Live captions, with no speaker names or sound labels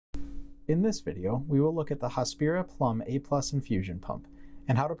In this video, we will look at the Hospira Plum A+ infusion pump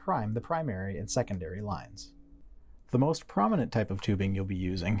and how to prime the primary and secondary lines. The most prominent type of tubing you'll be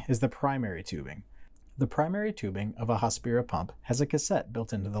using is the primary tubing. The primary tubing of a Hospira pump has a cassette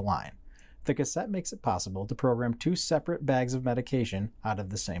built into the line. The cassette makes it possible to program two separate bags of medication out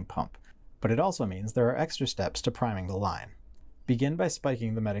of the same pump, but it also means there are extra steps to priming the line. Begin by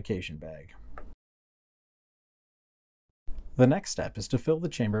spiking the medication bag. The next step is to fill the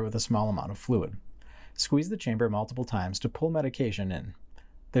chamber with a small amount of fluid. Squeeze the chamber multiple times to pull medication in.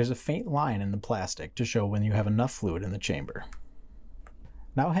 There's a faint line in the plastic to show when you have enough fluid in the chamber.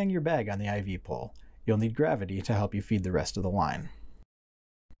 Now hang your bag on the IV pole. You'll need gravity to help you feed the rest of the line.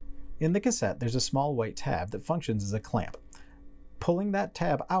 In the cassette, there's a small white tab that functions as a clamp. Pulling that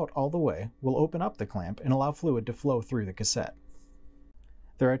tab out all the way will open up the clamp and allow fluid to flow through the cassette.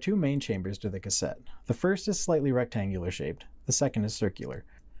 There are two main chambers to the cassette. The first is slightly rectangular shaped, the second is circular.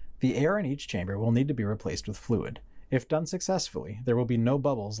 The air in each chamber will need to be replaced with fluid. If done successfully, there will be no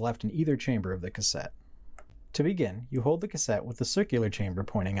bubbles left in either chamber of the cassette. To begin, you hold the cassette with the circular chamber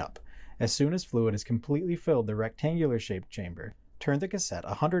pointing up. As soon as fluid has completely filled the rectangular shaped chamber, turn the cassette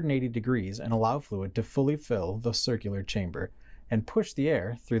 180 degrees and allow fluid to fully fill the circular chamber, and push the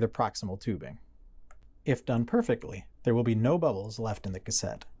air through the proximal tubing. If done perfectly, there will be no bubbles left in the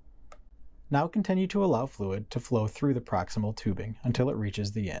cassette. Now continue to allow fluid to flow through the proximal tubing until it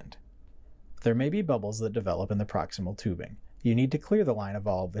reaches the end. There may be bubbles that develop in the proximal tubing. You need to clear the line of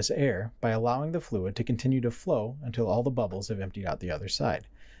all of this air by allowing the fluid to continue to flow until all the bubbles have emptied out the other side.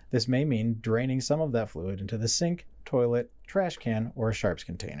 This may mean draining some of that fluid into the sink, toilet, trash can, or a sharps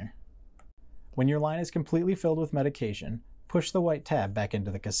container. When your line is completely filled with medication, push the white tab back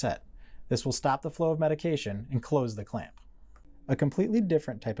into the cassette. This will stop the flow of medication and close the clamp. A completely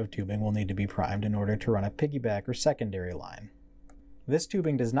different type of tubing will need to be primed in order to run a piggyback or secondary line. This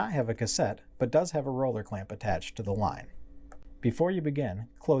tubing does not have a cassette, but does have a roller clamp attached to the line. Before you begin,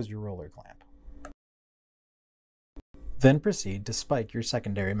 close your roller clamp. Then proceed to spike your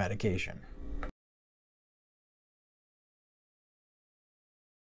secondary medication.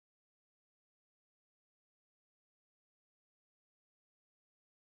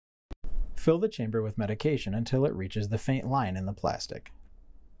 Fill the chamber with medication until it reaches the faint line in the plastic.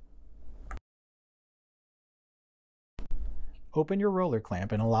 Open your roller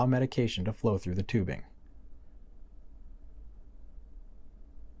clamp and allow medication to flow through the tubing.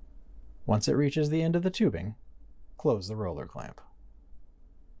 Once it reaches the end of the tubing, close the roller clamp.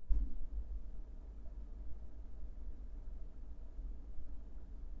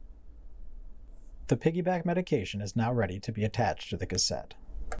 The piggyback medication is now ready to be attached to the cassette.